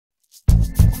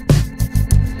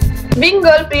Wing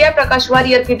girl Priya Prakash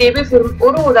warrior की debut film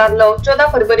ओरू उदार love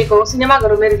 14 फरवरी को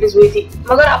सिनेमाघरों में रिलीज हुई थी,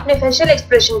 मगर अपने फेशियल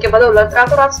एक्सप्रेशन के बदौलत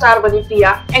रातों रात स्टार बनी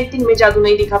प्रिया एक्टिंग में जादू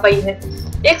नहीं दिखा पाई है।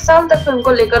 एक साल तक फिल्म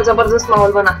को लेकर जबरदस्त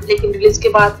माहौल बना, लेकिन रिलीज के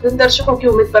बाद फिल्म दर्शकों की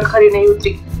उम्मीद पर खरी नहीं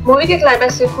उतरी। मूवी के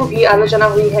क्लाइमैक्स से खूब ही आलोचना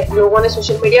हुई है। लोगों ने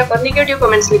सोशल मीडिया पर नेगेटिव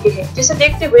कमेंट्स लिखे हैं, जिसे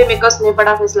देखते हुए मेकर्स ने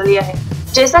बड़ा फैसला लिया है।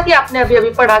 जैसा कि आपने अभी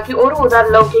पढ़ा कि ओरू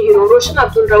उदार लव के हीरो रोशन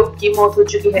अब्दुल रऊफ की मौत हो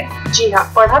चुकी है। जी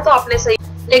हाँ, पढ़ा तो आपने सही,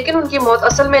 लेकिन उनकी मौत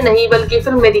असल में नहीं बल्कि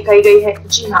फिल्म में दिखाई गई है।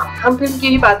 जी हाँ, हम फिल्म की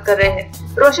ही बात कर रहे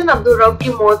हैं। रोशन अब्दुल रऊफ की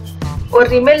मौत और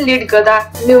रीमेल लीड गदा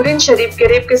न्यूरिन शरीफ के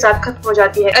रेप के साथ खत्म हो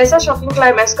जाती है। ऐसा शॉकिंग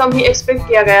क्लाइमैक्स कम ही एक्सपेक्ट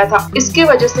किया गया था। इसकी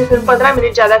वजह से फिल्म 15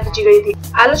 मिनट ज्यादा खींची गई थी।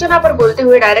 आलोचना पर बोलते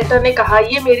हुए डायरेक्टर ने कहा,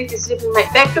 ये मेरी तीसरी फिल्म है।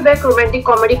 Back to back romantic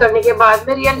comedy करने के बाद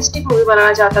मैं रियलिस्टिक मूवी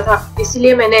बनाना चाहता था,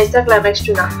 इसलिए मैंने ऐसा क्लाइमैक्स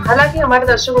चुना। हालांकि हमारे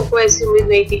दर्शकों को ऐसी उम्मीद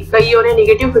नहीं थी, कईयों ने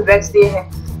निगेटिव फीडबैक्स दिए हैं,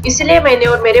 इसलिए मैंने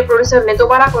और मेरे प्रोड्यूसर ने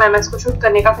दोबारा क्लाइमैक्स को शूट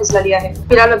करने का फैसला लिया है।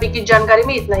 फिलहाल अभी की जानकारी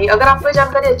में इतना ही। अगर आपको ये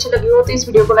जानकारी अच्छी लगी हो तो इस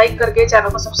वीडियो को लाइक करके चैनल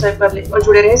को सब्सक्राइब कर ले और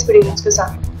जुड़े रहे स्पीडी न्यूज के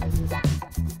साथ।